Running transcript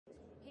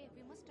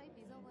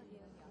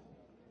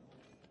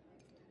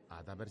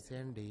ఆదా బర్సే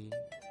అండి.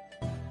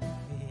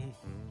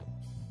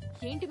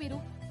 ఏంటి మీరు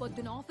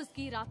పొద్దున ఆఫీస్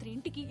కి రాత్రి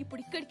ఇంటికి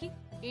ఇప్పుడు ఇక్కడికి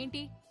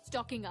ఏంటి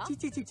స్టాకింగ్?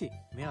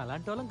 మేము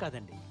అలాంటి వాళ్ళం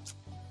కాదండి.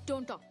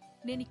 Don't talk.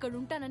 నేను ఇక్కడ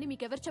ఉంటానని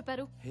మీకెవరు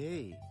చెప్పారు? హే,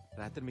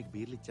 రాత్రి మీకు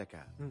బీర్లు ఇచ్చాక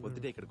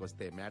పొద్దుటే ఇక్కడికి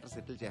వస్తే matter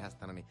settle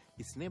చేసేస్తానని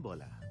ఇస్నే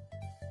Bola.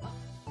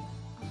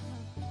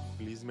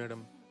 Please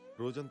madam,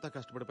 రోజంతా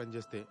కష్టపడి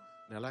పనిచేస్తే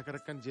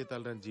నెలాఖరక్కని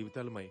జీతాలు రాని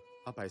జీవితాలమై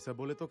ఆ పైసా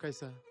బోలేతో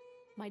కైసా.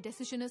 My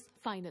decision is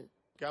final.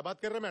 క్యా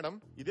బాత్ కర్రా మేడం?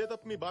 ఇదే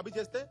తప్పు మీ బాబీ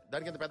చేస్తే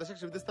దానికి ఎంత పెద్ద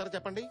శిక్ష విధిస్తారో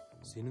చెప్పండి.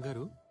 సీన్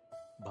గారు,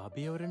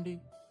 బాబీ ఎవరండి?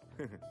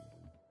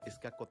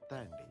 ఇస్కా కొత్త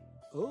అండి.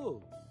 ఓ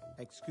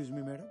excuse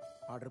me madam,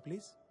 order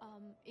please.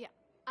 Yeah,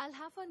 I'll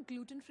have one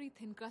gluten-free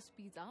thin crust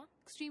pizza,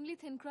 extremely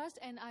thin crust,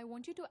 and I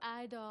want you to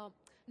add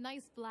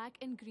nice black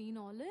and green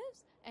olives,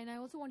 and I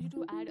also want you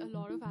to add a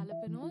lot of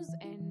jalapenos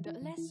and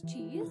less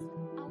cheese.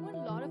 I want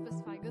a lot of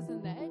asparagus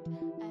in that,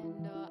 and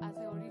as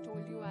I already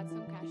told you, add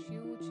some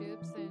cashew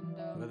chips and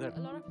a lot of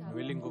jalapenos.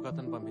 వెళ్ళి ఇంకొక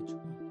అతను పంపించు.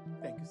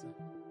 Thank you sir.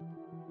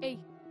 Hey,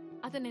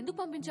 అతను ఎందుకు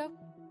పంపించావు?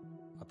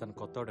 అతను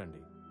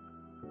కొత్తోడండి.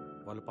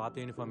 వాళ్ళు పాత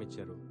uniform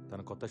ఇచ్చారు,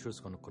 తన కొత్త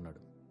షూస్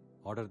కొనుక్కున్నాడు.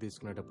 ఆర్డర్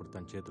తీసుకునేటప్పుడు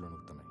తన చేతులు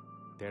వణుకుతున్నాయి.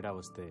 తేడా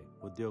వస్తే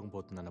ఉద్యోగం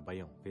పోతుందన్న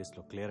భయం ఫేస్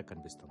లో క్లియర్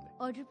కనిపిస్తుంది.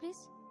 Order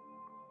please.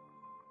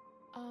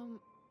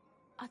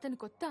 అతను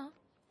కొత్త?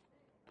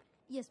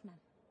 Yes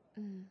ma'am.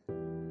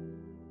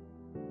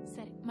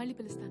 సరే, మళ్ళీ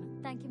పిలుస్తాను.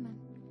 Thank you ma'am.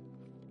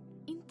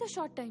 ఇంత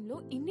షార్ట్ టైంలో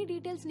ఇన్ని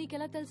డీటెయిల్స్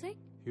నీకెలా తెలిసాయి?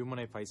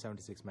 Human I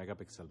 576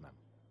 megapixel ma'am.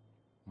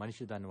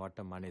 మనిషి దాన్ని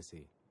వాడటం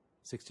మానేసి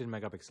 16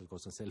 మెగాపిక్సెల్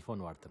కోసం సెల్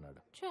ఫోన్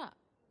వాడుతున్నాడు. చా,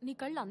 నీ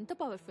కళ్ళు అంత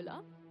పవర్ఫుల్లా?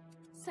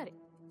 సరే,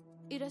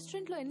 ఈ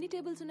రెస్టారెంట్ లో ఎన్ని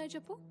టేబుల్స్ ఉన్నాయి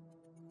చెప్పు.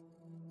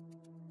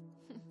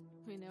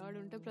 వినేవాడు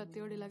ఉంటే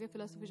ప్రతివాడు ఇలాగే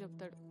ఫిలాసఫీ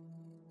చెప్తాడు.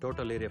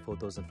 Total area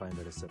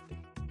 4570.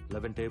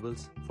 11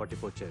 tables,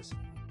 44 chairs,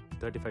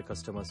 35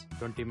 customers,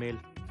 20 male,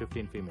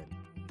 15 female,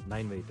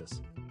 9 waiters,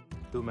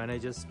 2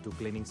 managers, 2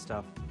 cleaning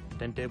staff.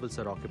 10 tables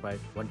are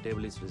occupied, 1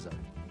 table is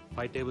reserved.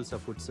 5 tables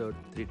are food served,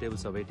 3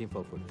 tables are waiting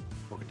for food.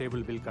 ఒక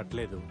టేబుల్ బిల్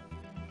కట్టలేదు,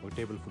 ఒక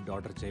టేబుల్ ఫుడ్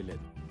ఆర్డర్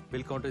చేయలేదు.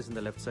 Bill counter is in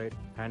the left side,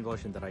 hand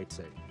wash in the right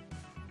side.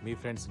 Me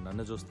friends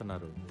నన్ను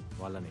చూస్తున్నారు,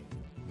 వాళ్ళని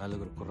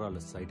నలుగురు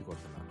కుర్రాళ్ళు site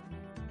కొడుతున్నారు.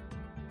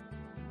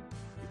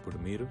 ఇప్పుడు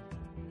మీరు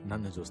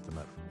నన్ను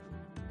చూస్తున్నారు.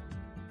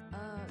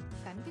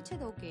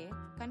 కనిపించేది ఓకే,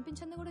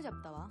 కనిపించింది కూడా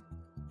చెప్తావా?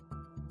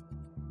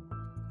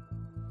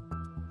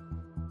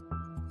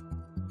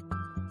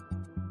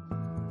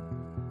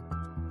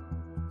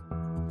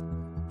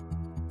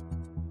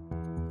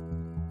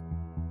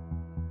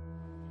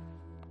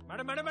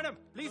 Madam madam madam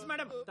please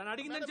madam, తను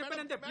అడిగిందని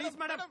చెప్పానంతే. ప్లీజ్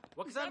మేడం,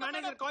 ఒకసారి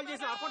మేనేజర్ కాల్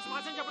చేసి అకౌంట్స్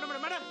మార్చని చెప్పండి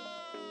మేడం. మేడం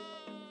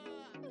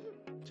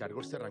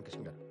చెడగొట్టారు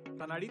రామకృష్ణ గారు.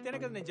 తను అడిగితేనే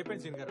కదా నేను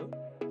చెప్పాను సీన్ గారు.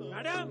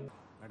 Madam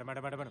madam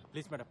madam madam madam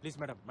please madam, please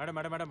madam, madam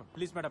madam madam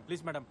please madam,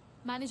 please madam.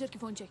 Manager కి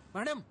ఫోన్ చేయి.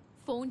 మేడం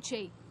ఫోన్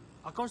చేయి.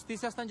 అకౌంట్స్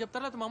తీసేస్తాను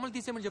చెప్తారా లేదా మమ్మల్ని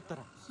తీసేయమని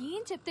చెప్తారా?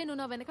 ఏం చెప్తే నువ్వు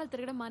నా వెనకాల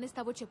తిరగడం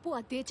మానేస్తావో చెప్పు,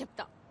 అదే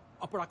చెప్తా.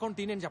 అప్పుడు అకౌంట్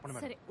తీనేని చెప్పండి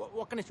మేడం. సరే.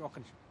 ఒక్క నిమిషం ఒక్క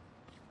నిమిషం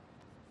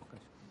ఒక్క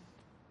నిమిషం.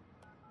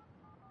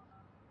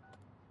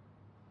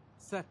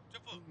 సార్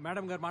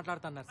మేడం గారు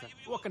మాట్లాడుతున్నారు సార్,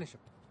 ఒక్క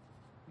నిమిషం.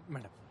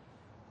 Madam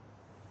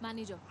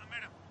manager.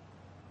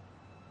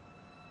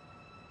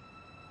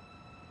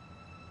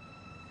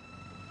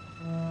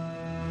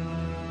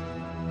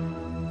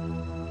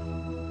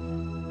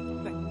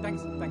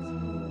 Thanks thanks.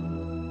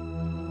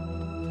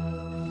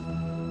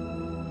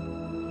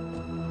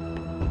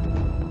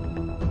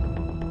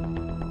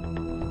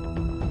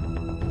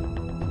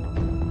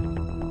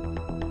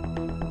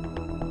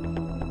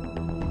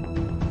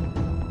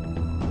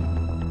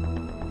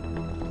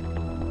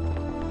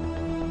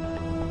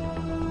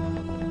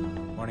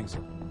 Morning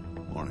sir.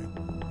 Morning.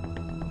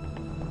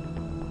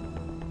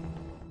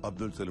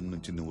 Abdul Salim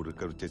నుంచి నువ్వు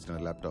రికవర్ చేసిన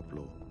ల్యాప్టాప్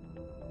లో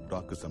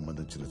రాక్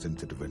సంబంధించిన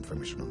సెన్సిటివ్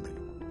ఇన్ఫర్మేషన్ ఉంది.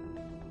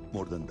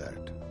 మోర్ దెన్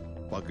దాట్,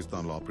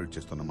 పాకిస్తాన్ లో ఆపరేట్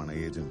చేస్తున్న మన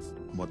ఏజెంట్స్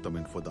మొత్తం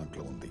ఇన్ఫో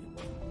దాంట్లో ఉంది.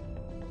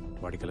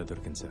 వాడికి ఎలా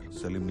దొరికింది సార్?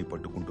 సలీం ని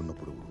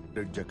పట్టుకుంటున్నప్పుడు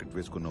రెడ్ జాకెట్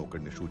వేసుకున్న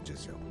ఒకడిని షూట్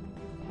చేశావు,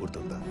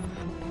 గుర్తుందా?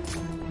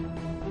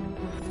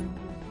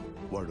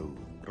 వాడు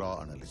రా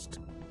అనలిస్ట్.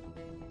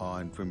 ఆ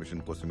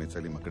ఇన్ఫర్మేషన్ కోసమే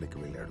సలీం అక్కడికి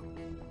వెళ్ళాడు.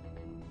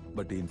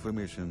 బట్ ఈ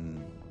ఇన్ఫర్మేషన్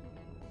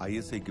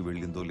ఐఎస్ఐకి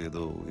వెళ్ళిందో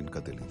లేదో ఇంకా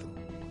తెలీదు.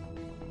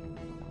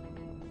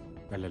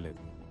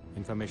 వెళ్ళలేదు.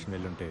 ఇన్ఫర్మేషన్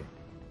వెళ్ళుంటే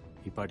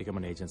ఈ పాటికి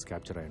మన ఏజెంట్స్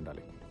క్యాప్చర్ అయి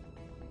ఉండాలి.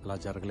 అలా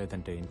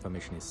జరగలేదంటే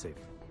ఇన్ఫర్మేషన్ ఇస్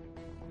సేఫ్.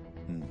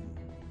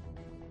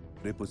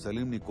 రేపు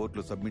సలీం ని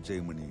కోర్టులో సబ్మిట్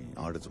చేయమని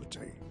ఆర్డర్స్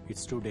వచ్చాయి.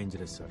 It's too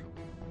dangerous sir.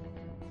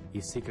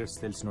 ఈ సీక్రెట్స్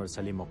తెలిసినోడు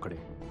సలీం ఒక్కడే.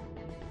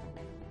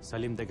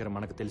 సలీం దగ్గర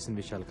మనకు తెలిసిన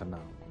విషయాల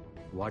కన్నా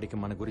వాడికి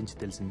మన గురించి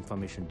తెలిసిన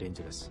ఇన్ఫర్మేషన్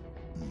డేంజరస్.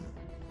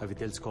 అవి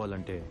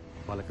తెలుసుకోవాలంటే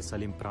వాళ్ళకి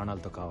సలీం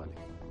ప్రాణాలతో కావాలి.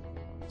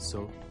 సో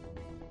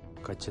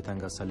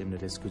ఖచ్చితంగా సలీంని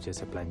రెస్క్యూ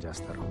చేసే ప్లాన్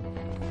చేస్తారు.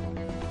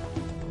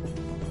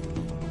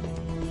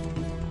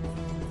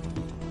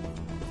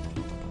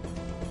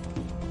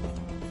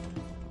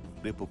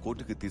 రేపు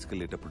కోర్టుకి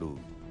తీసుకెళ్లేటప్పుడు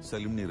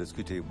సలీం ని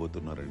రెస్క్యూ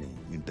చేయబోతున్నారని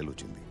ఇంటెల్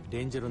వచ్చింది.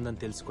 డేంజర్ ఉందని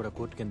తెలిసి కూడా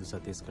కోర్టుకి ఎందుకు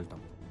సార్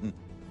తీసుకెళ్తాం?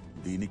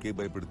 దీనికే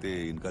భయపడితే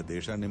ఇంకా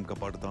దేశాన్ని ఏం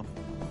కాపాడుతాం?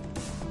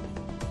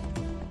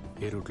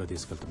 ఏ రూట్లో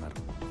తీసుకెళ్తున్నారు?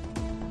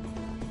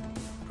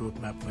 రూట్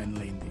మ్యాప్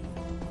ఫైనల్ అయింది.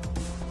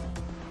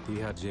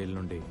 తీహార్ జైలు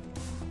నుండి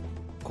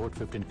కోర్ట్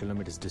 15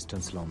 కిలోమీటర్స్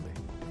డిస్టెన్స్లో ఉంది.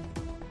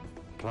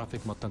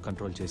 ట్రాఫిక్ మొత్తం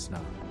కంట్రోల్ చేసిన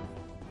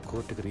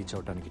కోర్టుకి రీచ్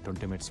అవడానికి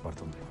 20 మినిట్స్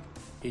పడుతుంది.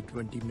 ఈ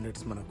 20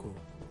 మినిట్స్ మనకు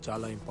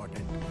చాలా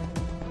ఇంపార్టెంట్.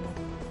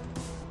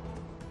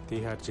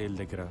 తీహార్ జైలు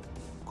దగ్గర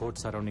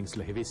కోర్ట్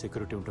సరౌండింగ్స్లో హెవీ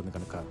సెక్యూరిటీ ఉంటుంది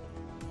కనుక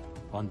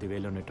ఆన్ ది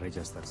వేలోనే ట్రై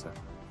చేస్తారు సార్.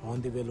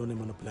 ఆన్ ది వేలోనే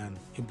మన ప్లాన్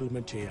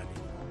ఇంప్లిమెంట్ చేయాలి.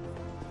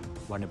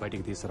 వాడిని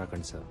బయటికి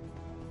తీసుకురాకండి సార్.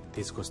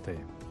 తీసుకొస్తే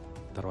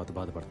తర్వాత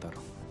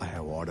బాధపడతారు. I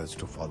have orders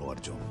to follow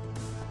Arjun.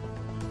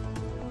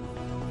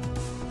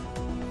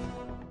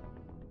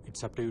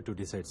 It's up to you to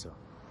decide sir.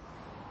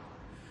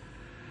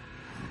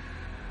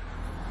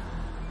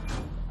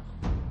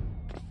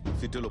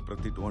 సిటీలో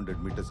ప్రతి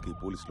 200 మీటర్స్కి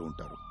పోలీసులు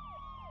ఉంటారు.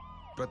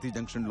 ప్రతి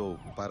జంక్షన్లో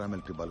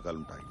పారామిలిటరీ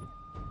బలగాలుంటాయి.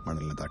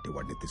 మనల్ని దాటి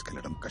వాడిని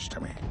తీసుకెళ్లడం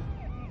కష్టమే.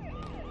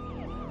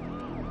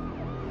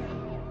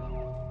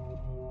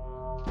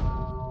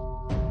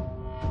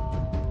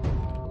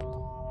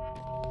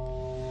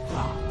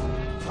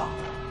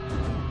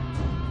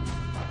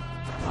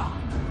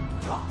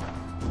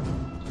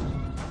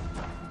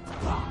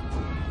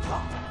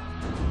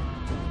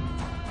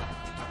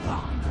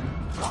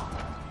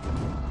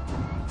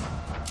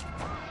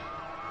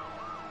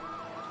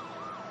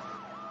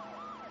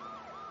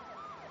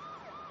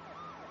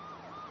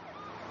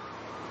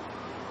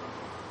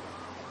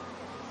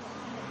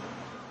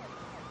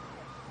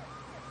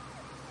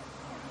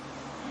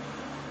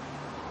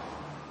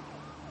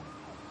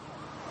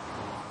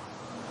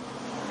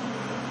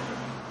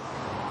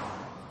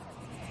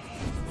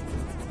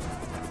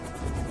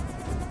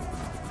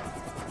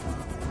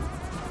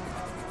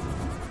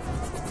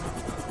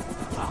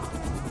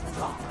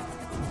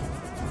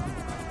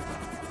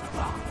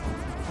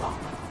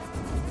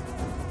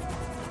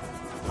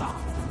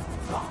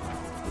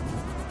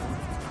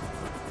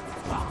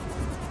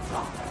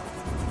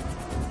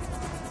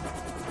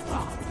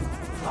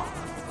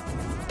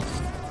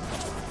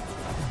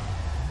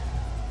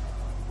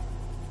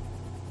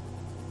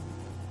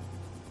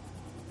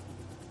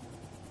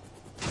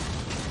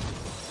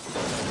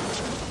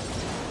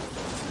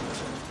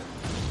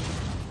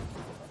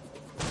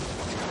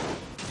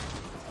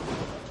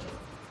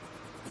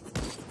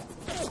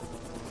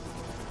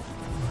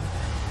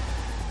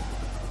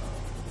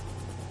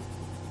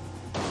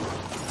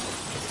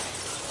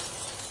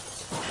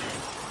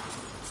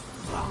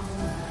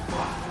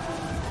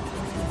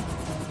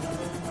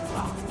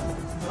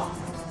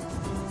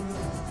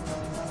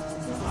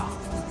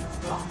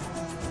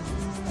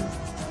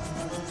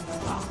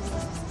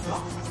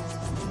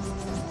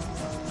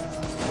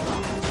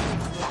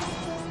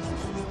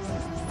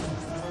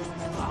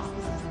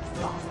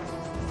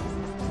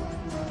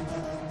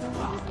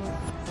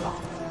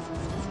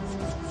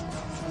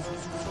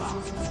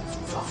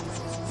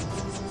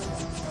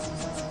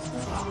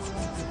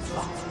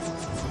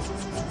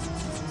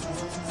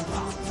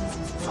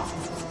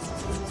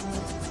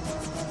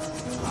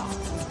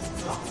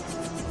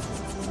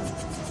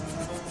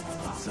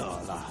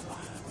 साला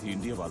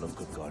इंडिया वालों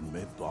को कान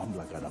में बॉम्ब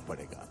लगाना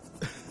पड़ेगा.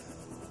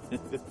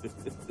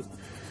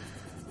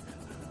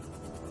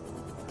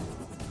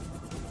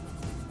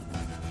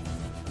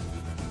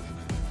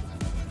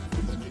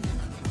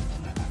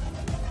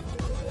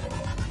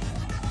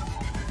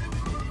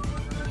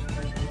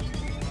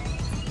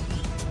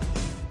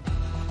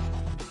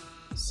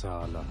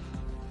 साला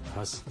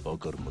हंस.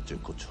 अगर मुझे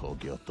कुछ हो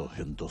गया तो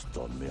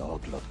हिंदुस्तान में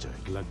आग लग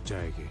जाएगी. లగ్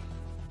జాయేగి.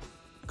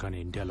 కానీ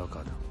ఇండియాలో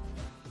కాదు,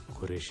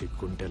 ఖురేషీ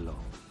గుండెల్లో,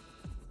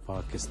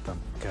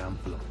 పాకిస్తాన్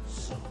క్యాంప్లో.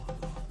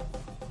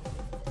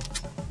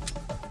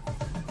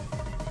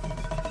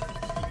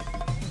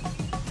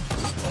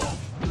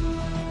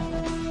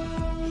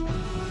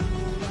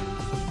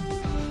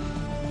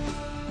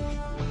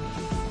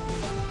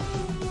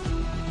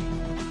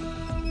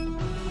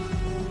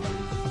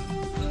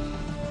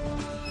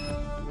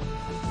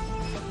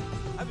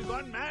 Have you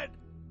gone mad?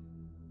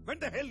 When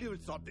the hell you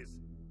will stop this?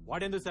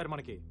 వాడెందుకు sir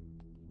మనకి?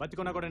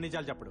 బతికున్నా కూడా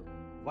నిజాలు చెప్పడు.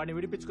 వాడిని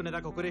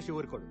విడిపించుకునేదాకా ఖురేషీ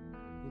ఊరుకోడు.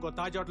 ఇంకో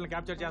తాజ్ హోటల్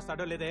క్యాప్చర్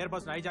చేస్తాడో లేదా ఎయిర్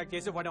బస్ హైజాక్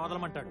చేసి వాడిని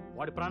వదలమంటాడు.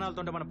 వాడి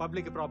ప్రాణాలతో మన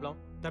పబ్లిక్ ప్రాబ్లం,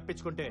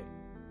 తప్పించుకుంటే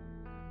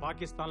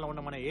పాకిస్తాన్ లో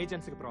ఉన్న మన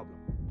ఏజెన్సీకి ప్రాబ్లం.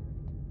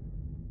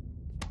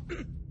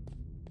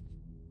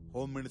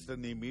 హోమ్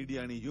మినిస్టర్ ని,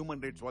 మీడియాని,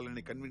 హ్యూమన్ రైట్స్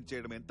వాళ్ళని కన్విన్స్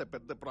చేయడం ఎంత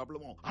పెద్ద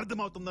ప్రాబ్లమో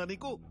అర్థమవుతుందా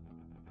నీకు?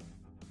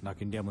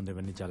 నాకు ఇండియా ముందు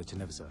ఇవన్నీ చాలా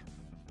చిన్నవి సార్.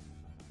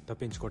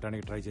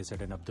 తప్పించుకోవడానికి ట్రై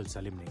చేశాడని అబ్దుల్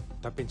సలీంని,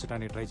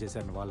 తప్పించడానికి ట్రై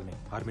చేశాడని వాళ్ళని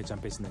ఆర్మీ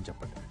చంపేసిందని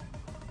చెప్పండి.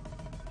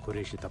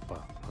 ఖురేషీ తప్ప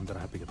అందరూ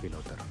హ్యాపీగా ఫీల్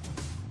అవుతారు.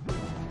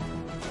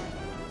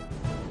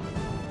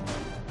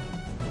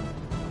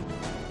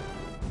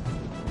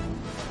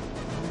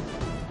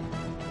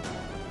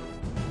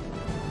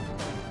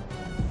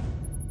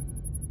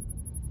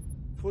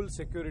 ఫుల్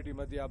సెక్యూరిటీ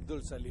మధ్య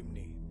అబ్దుల్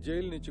సలీంని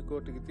జైలు నుంచి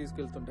కోర్టుకి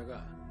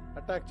తీసుకెళ్తుండగా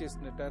అటాక్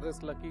చేసిన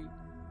టెర్రరిస్టులకి,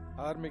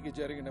 ఆర్మీకి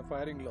జరిగిన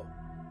ఫైరింగ్ లో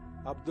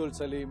అబ్దుల్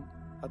సలీం,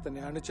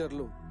 అతని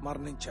అనుచరులు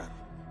మరణించారు.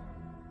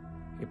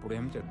 ఇప్పుడు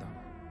ఏం చేద్దాం?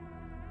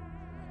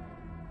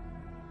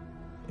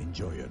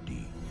 Enjoy your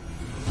tea.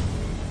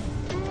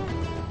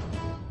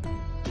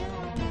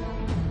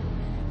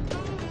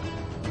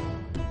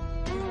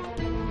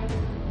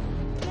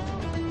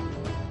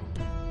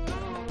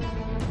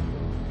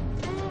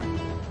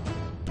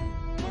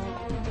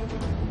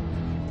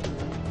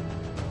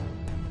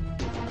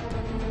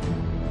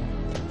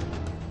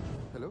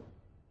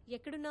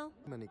 ఎక్కడున్నావు?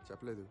 నీకు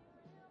చెప్పలేదు,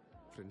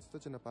 ఫ్రెండ్స్తో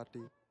చిన్న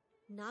పార్టీ.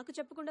 నాకు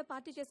చెప్పకుండా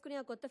పార్టీ చేసుకునే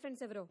ఆ కొత్త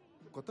ఫ్రెండ్స్ ఎవరో?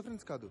 కొత్త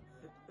ఫ్రెండ్స్ కాదు,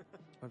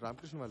 మన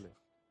రామకృష్ణ వాళ్ళే.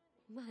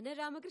 మన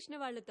రామకృష్ణ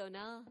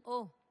వాళ్ళతోనా? ఓ,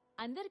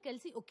 అందరు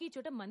కలిసి ఒకే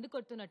చోట మందు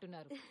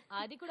కొడుతున్నట్టున్నారు.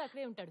 ఆది కూడా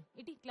అక్కడే ఉంటాడు.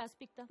 ఇటీ క్లాస్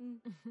పిక్తా.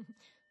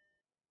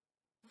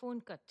 ఫోన్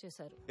కట్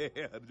చేశారు.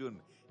 అర్జున్,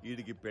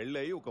 వీడికి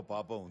పెళ్ళై ఒక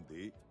పాప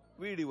ఉంది,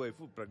 వీడి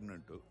వైఫ్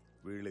ప్రెగ్నెంట్.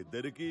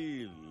 వీళ్ళిద్దరికి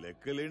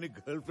లెక్కలేని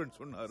గర్ల్ ఫ్రెండ్స్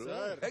ఉన్నారు.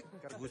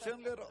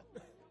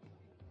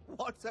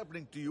 What's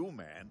happening to you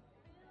man?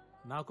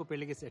 నాకు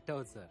పెళ్లికి సెట్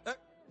అవ్వదు సార్.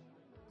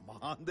 మా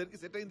అందరికి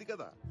సెట్ అయింది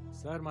కదా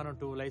సార్. మనం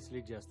 2 లైఫ్స్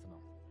లీడ్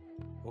చేస్తున్నాం.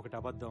 ఒకటి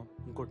అబద్ధం,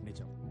 ఇంకోటి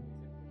నిజం.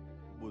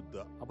 బుద్ధ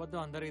అబద్ధం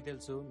అందరికీ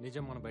తెలుసు,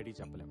 నిజం మనం బయటికి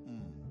చెప్పలేం.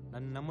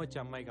 నన్ను నమ్మొచ్చే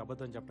అమ్మాయికి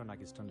అబద్ధం చెప్పడం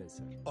నాకు ఇష్టం లేదు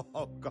సార్.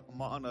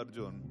 కమాన్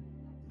అర్జున్,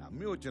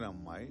 నమ్మి వచ్చిన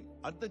అమ్మాయి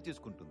అర్థం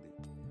చేసుకుంటుంది,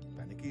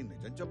 తనకి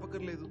నిజం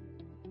చెప్పక్కర్లేదు.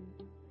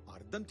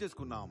 అర్థం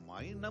చేసుకున్న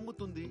అమ్మాయి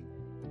నమ్ముతుంది,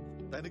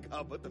 తనకి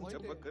అబద్ధం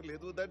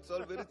చెప్పక్కర్లేదు. That's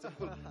all very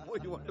simple.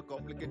 You want to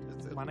complicate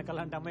this? మనకు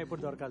అలాంటి అమ్మాయి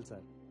ఎప్పుడు దొరకాలి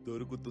సార్?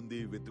 దొరుకుతుంది,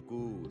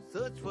 వెతుకు,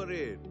 సర్చ్ ఫర్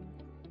ఇట్.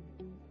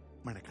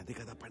 మనకది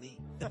కదా పని.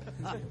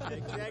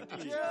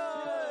 ఎగ్జాక్ట్లీ.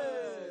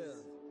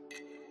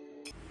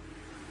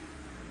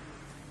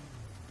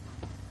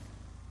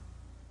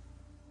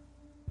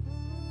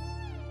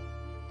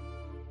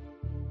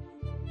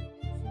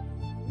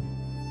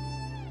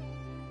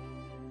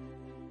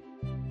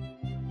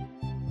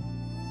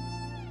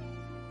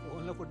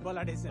 ఫోన్లో ఫుట్బాల్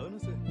ఆడేసాను. అవును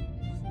sir.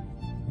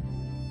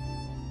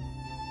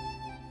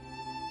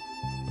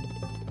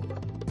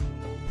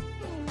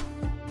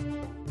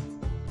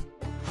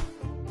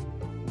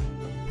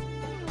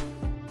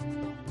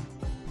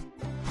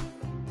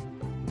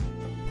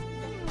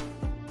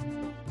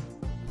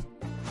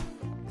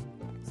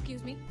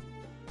 Excuse me,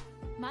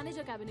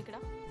 manager cabin ఇక్కడ.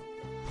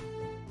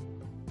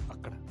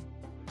 అక్కడ.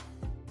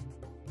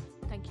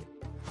 Thank you.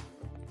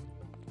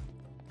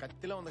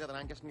 కత్తిలో ఉంది కదా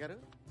రామకృష్ణ గారు.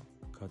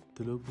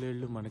 కత్తులు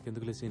ప్లేళ్లు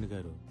మనకెందుకులే సీన్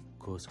గారు,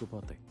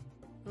 కోసుకుపోతాయి.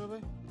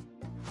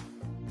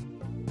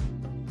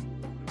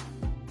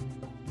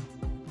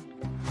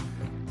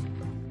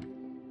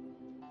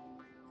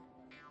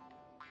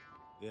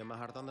 ఏం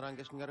మాట్లాడుతుంది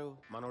రామకృష్ణ గారు?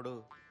 మనోడు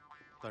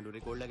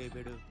తండ్రి కోల్డ్లాగా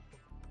అయిపోయాడు.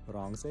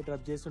 రాంగ్ సైడ్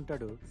రబ్ చేసి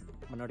ఉంటాడు.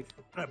 మనోడికి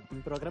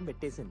రబ్బింగ్ ప్రోగ్రామ్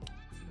పెట్టేసింది.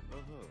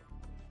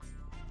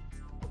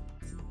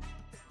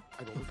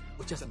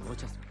 వచ్చేస్తాను.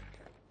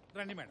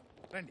 రండి మేడం,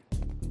 రండి.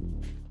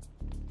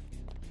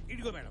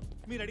 ఇదిగో మేడం,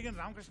 మీరు అడిగిన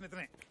రామకృష్ణ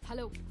ఇతనే.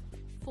 హలో,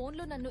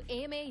 ఫోన్లో నన్ను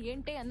ఏమే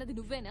ఏంటే అన్నది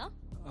నువ్వేనా?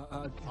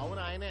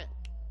 అవును, ఆయనే.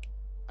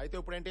 అయితే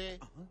ఇప్పుడేంటి?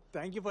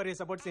 Thank you for you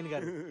support scene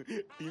గారు.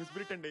 టీమ్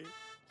స్పిరిట్ అండి.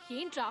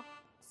 ఏంట్రా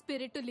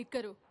spirit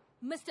liquor?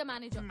 Mister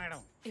manager,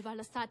 madam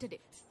ఇవాళ సాటర్డే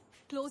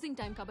క్లోజింగ్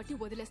టైం కాబట్టి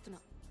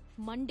వదిలేస్తున్నా.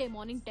 మండే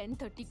మార్నింగ్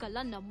 10:30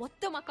 కల్లా నా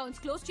మొత్తం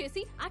అకౌంట్స్ క్లోజ్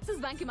చేసి యాక్సిస్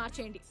బ్యాంక్ కి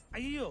మార్చేయండి.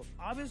 అయ్యో,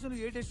 ఆవేశంలో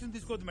ఏ డెసిషన్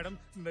తీసుకోవద్దు మేడం.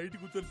 నైట్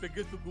కూర్చొని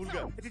పెగ్గేస్తూ కూల్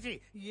గా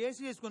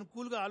ఏసీ వేసుకొని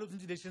కూల్ గా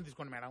ఆలోచించి డెసిషన్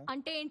తీసుకోండి మేడం.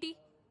 అంటే ఏంటి?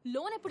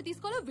 లోన్ ఎప్పుడు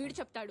తీసుకోవాలో వీడు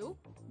చెప్తాడు,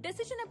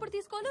 డెసిషన్ ఎప్పుడు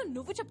తీసుకోవాలో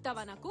నువ్వు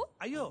చెప్తావా నాకు?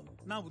 అయ్యో,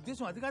 నా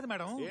ఉద్దేశం అది కాదు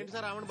మేడం. ఏంటి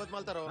సార్ ఆమెను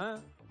బతిమాలతారు?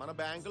 మన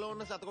బ్యాంకులో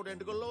ఉన్న శతకోటి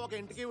ఎంటుకల్లో ఒక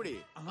ఇంటికి ఇవిడి.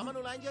 అమ్మ,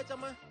 నువ్వు లాంచ్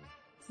చేయొచ్చమ్మా.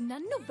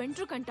 నన్ను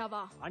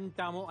వెంట్రుకంటావా?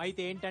 అంటాము.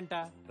 అయితే ఏంటంట?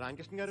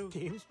 రామకృష్ణ గారు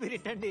టీమ్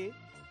స్పిరిట్ అండి.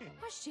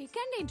 ఆ షేక్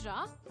హ్యాండ్ ఏంట్రా?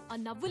 ఆ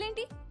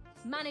నవ్వులేంటి?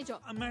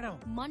 Manager madam,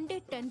 Monday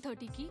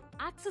 10:30కి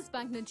axis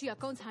bank నుంచి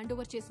అకౌంట్స్ హ్యాండ్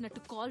ఓవర్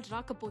చేసినట్టు కాల్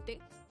రాకపోతే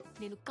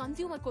నేను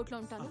కన్స్యూమర్ కోర్టులో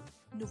ఉంటాను,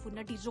 నువ్వు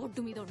నటి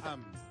రోడ్డు మీద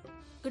ఉంటాను.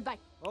 Good bye.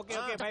 Okay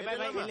okay, by by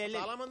by.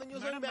 చాలా మందిని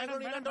చూసాను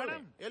బ్యాంకులో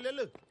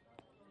ఇలాంటి.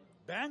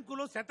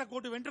 బ్యాంకులో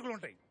 100 వెంట్రుకలు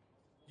ఉంటాయి.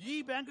 ఈ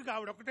బ్యాంకుకి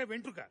ఆవిడ ఒకటే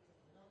వెంట్రుక.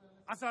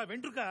 అసలు ఆ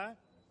వెంట్రుక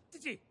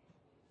చిచి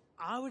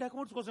ఆవిడ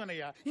అకౌంట్స్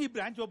కోసమేనయ్యా ఈ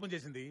బ్రాంచ్ ఓపెన్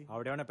చేసింది.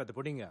 ఆవిడేమన్నా పెద్ద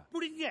పుడింగా?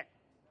 పుడింగే.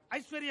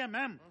 ఐశ్వర్య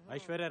మ్యామ్.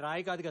 ఐశ్వర్య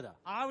రాయ్ కాదు కదా.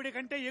 ఆవిడ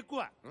కంటే ఎక్కువ.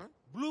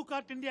 Blue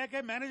cart ఇండియాకే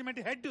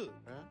management head.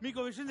 మీకు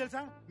విషయం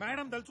తెలుసా?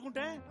 మేడం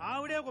తలుచుకుంటే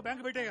ఆవిడే ఒక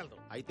బ్యాంక్ పెట్టేయగలదు.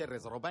 అయితే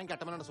రిజర్వ్ బ్యాంక్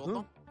ఎట్టమన్నా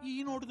చూద్దాం. ఈ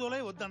నోటు తోలే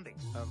వద్దంది.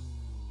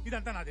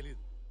 ఇదంతా నాకు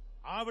తెలియదు.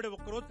 ఆవిడ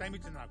ఒక్కరోజు టైం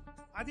ఇచ్చింది నాకు.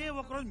 అదే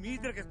ఒక్కరోజు మీ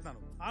ఇద్దరికి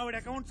ఇస్తున్నాను. ఆవిడ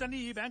అకౌంట్స్ అన్ని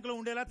ఈ బ్యాంక్ లో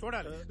ఉండేలా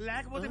చూడాలి.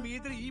 లేకపోతే మీ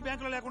ఇద్దరు ఈ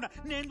బ్యాంక్ లో లేకుండా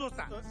నేను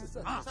చూస్తా.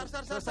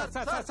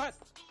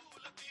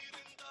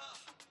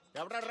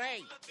 ఎవడా రై?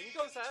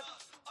 ఇంకో సార్.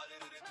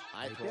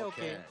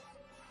 ఓకే.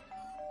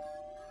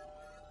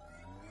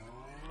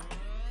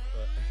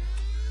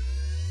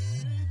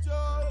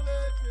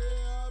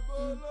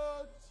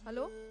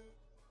 హలో,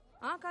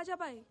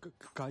 కాజాబాయ్.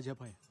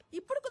 కాజాబాయ్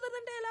ఇప్పుడు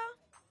కుదరదంటే ఎలా?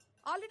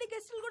 ఆల్రెడీ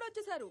గెస్టులు కూడా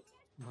వచ్చేసారు.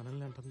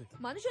 మనల్ని అంటుంది.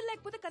 మనుషులు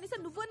లేకపోతే కనీసం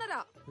నువ్వన్నరా?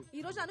 ఈ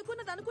రోజు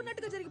అనుకున్నది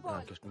అనుకున్నట్టుగా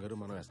జరిగిపోవాలి. కృష్ణ గారు,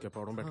 మనం ఎస్కేప్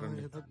అవడం బెటర్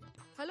అండి.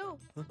 హలో,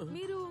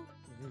 మీరు?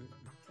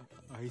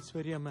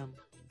 ఐశ్వర్య మ్యామ్.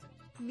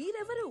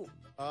 మీరెవరు?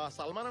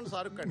 సల్మాన్ అండ్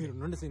షారుఖ్ ఖాన్. మీరు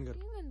ఉండండి సీన్ గారు.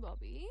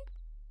 బాబీ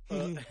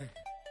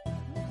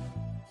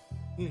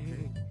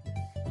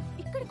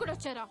ఇక్కడికి కూడా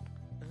వచ్చారా?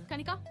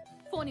 కనిక,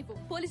 ఫోన్ ఇవ్వు,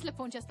 పోలీసులకు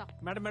ఫోన్ చేస్తా.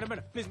 Madam madam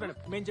madam please madam,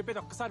 మేము చెప్పేది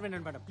ఒక్కసారి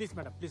వినండి madam. Please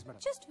madam, please madam.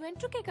 Just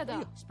వెంట్రుకే కదా.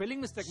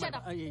 Spelling mistake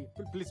madam.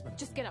 Please madam.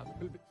 Just get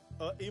out.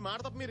 ఈ మాట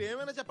తప్ప మీరు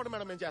ఏమైనా చెప్పండి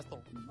మేడం, మేము చేస్తాం.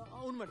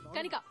 అవును మేడం.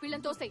 కనిక,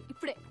 వీళ్ళని తోస్తాయి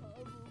ఇప్పుడే.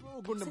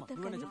 గుండమ్మ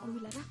నువ్వనే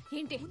చెప్పమ్మా.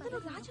 ఏంటి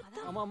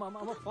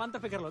ఫాంత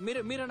ఫిగర్ లో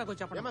మీరే నాకు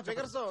చెప్పండి.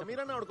 ఫిగర్స్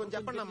మీరన్నా కొంచెం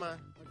చెప్పండి అమ్మా.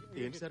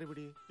 ఏంటి సార్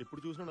ఇప్పుడు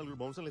ఎప్పుడు చూసినా నలుగురు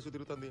బౌన్సర్లు వేసి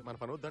తిరుగుతుంది, మన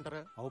పని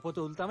వద్దంటారా? అవపోతే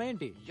వదులుతామా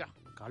ఏంటి?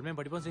 కాళ్ళు మేము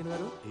పడిపోం సీన్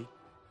గారు.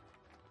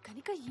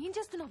 కనుక ఏం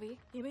చేస్తున్నావే?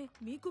 ఏమే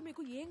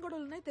మీకు ఏం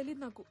గొడవలు ఉన్నాయో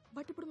తెలియదు నాకు,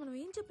 బట్ ఇప్పుడు మనం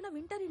ఏం చెప్పినా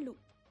వింటారు ఇల్లు.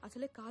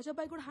 అసలే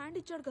కాజాబాయ్ కూడా హ్యాండ్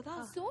ఇచ్చాడు కదా,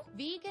 సో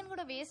వీకెండ్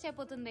కూడా వేస్ట్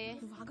అయిపోతుంది.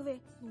 నువ్వు ఆగవే,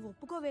 నువ్వు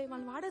ఒప్పుకోవే,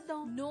 మనం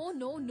వాడేద్దాం. నో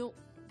నో నో,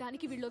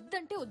 దానికి వీళ్ళు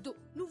వద్దంటే వద్దు.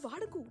 నువ్వు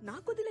వాడుకు,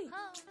 నాకు వదిలే.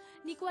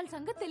 నీకు వాళ్ళ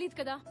సంగతి తెలియదు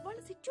కదా, వాళ్ళ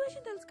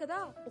సిచ్యువేషన్ తెలుసు కదా.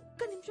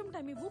 ఒక్క నిమిషం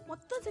టైం ఇవ్వు,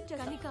 మొత్తం సెట్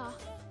చేస్తా. కనిక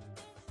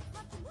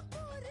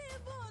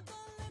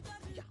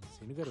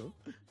సీన్ గారు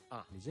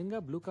నిజంగా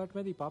బ్లూ కార్ట్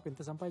మీద ఈ పాప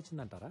ఎంత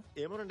సంపాదించిందంటారా?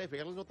 ఏమోనండి,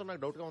 ఫిగర్లు చూస్తే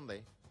నాకు డౌట్ గా ఉంది.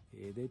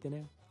 ఏదైతేనే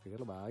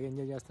ఫిగర్లు బాగా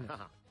ఎంజాయ్ చేస్తున్నా.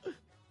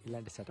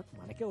 ఇలాంటి సెటప్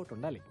మనకే ఒకటి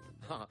ఉండాలి.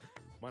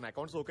 మన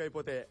అకౌంట్స్ ఓకే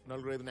అయిపోతే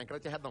 4-5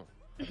 ఎంకరేజ్ చేద్దాం.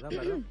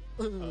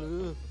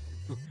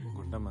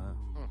 గుండమ్మా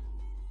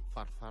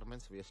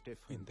పర్ఫార్మెన్స్ వేస్ట్.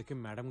 ఇంతకీ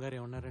మేడం గారు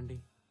ఏమన్నారండి?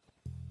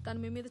 తను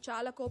మీ మీద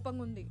చాలా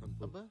కోపంగా ఉంది.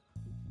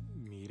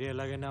 మీరే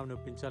ఎలాగైనా ఆమె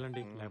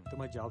నొప్పించాలండి, లేకపోతే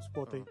మా జాబ్స్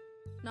పోతాయి.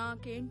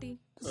 నాకేంటి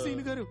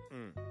సీన్ గారు,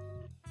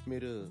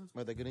 మీరు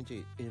మా దగ్గర నుంచి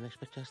ఏం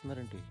ఎక్స్పెక్ట్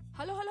చేస్తున్నారంటే?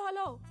 హలో హలో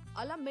హలో,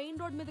 అలా మెయిన్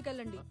రోడ్ మీదకి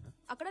వెళ్ళండి.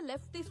 అక్కడ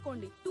లెఫ్ట్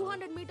తీసుకోండి.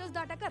 200 మీటర్స్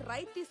దాటాక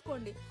రైట్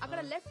తీసుకోండి. అక్కడ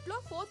లెఫ్ట్ లో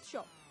 4th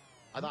షాప్.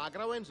 అది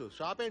ఆగ్రా వైన్స్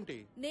షాప్ ఏంటి?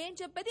 నేను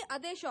చెప్పేది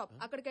అదే షాప్.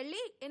 అక్కడికి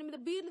వెళ్ళి 8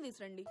 బీర్లు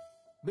తీసురండి.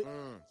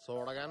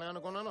 చూడగానే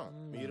అనుకున్నాను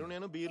మీరు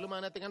నేను బీర్లు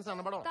మానేత్తే కానీ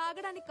సన్నబడం.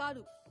 తాగడానికి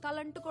కాదు,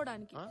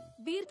 తలంటుకోవడానికి.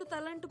 బీర్తో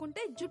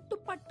తలంటుకుంటే జుట్టు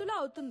పట్టులా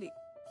అవుతుంది.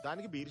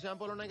 దానికి బీర్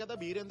షాంపూలు ఉన్నాయి కదా,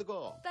 బీర్ ఎందుకో?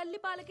 తల్లి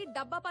పాలకి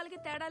డబ్బా పాలకి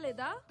తేడా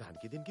లేదా?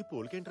 దానికి దీనికి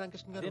పోలికేంటి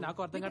రామకృష్ణ గారు? నాకు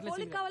అర్థం కావట్లేదు.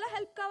 పోలిక కావాలా,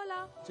 హెల్ప్ కావాలా?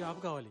 జాబ్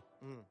కావాలి.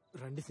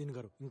 రండి సీన్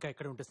గారు, ఇంకా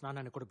ఎక్కడ ఉంటే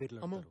స్నానాన్ని కూడా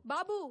బీర్లు.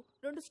 బాబు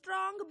 2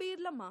 స్ట్రాంగ్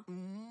బీర్లమ్మా.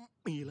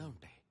 ఇలా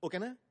ఉంటాయి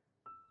ఓకేనా?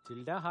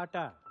 చిల్డా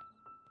హాటా?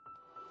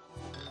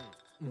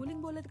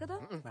 కూలింగ్ పోలేదు కదా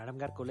మేడం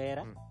గారు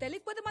కూలయ్యారా?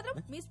 తెలియకపోతే మాత్రం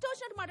మీ ఇష్టం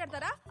వచ్చినట్టు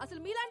మాట్లాడతారా? అసలు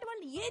మీలాంటి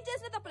వాళ్ళు ఏం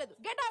చేసినా తప్పలేదు.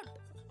 Get out.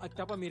 అది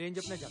తప్ప మీరేం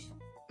చెప్పినా చేస్తాం.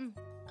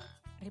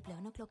 రేపు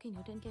 11 o'clock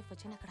న్యూటన్ కేఫ్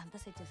వచ్చి అక్కడ అంతా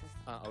సెట్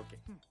చేసేస్తా. ఓకే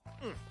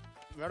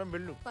మేడం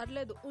వెళ్ళు.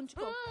 పర్లేదు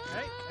ఉంచుకో.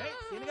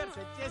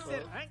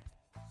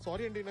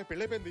 సారీ అండి, నాకు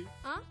పెళ్ళైపోయింది.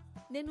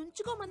 నేను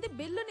ఉంచుకోమంది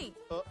బిల్లుని.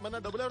 మన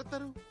డబ్బులు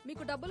ఎవరుతారు?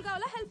 మీకు డబ్బులు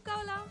కావాలా, హెల్ప్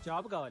కావాలా?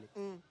 జాబ్ కావాలి.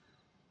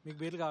 మీకు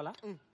బీర్లు కావాలా?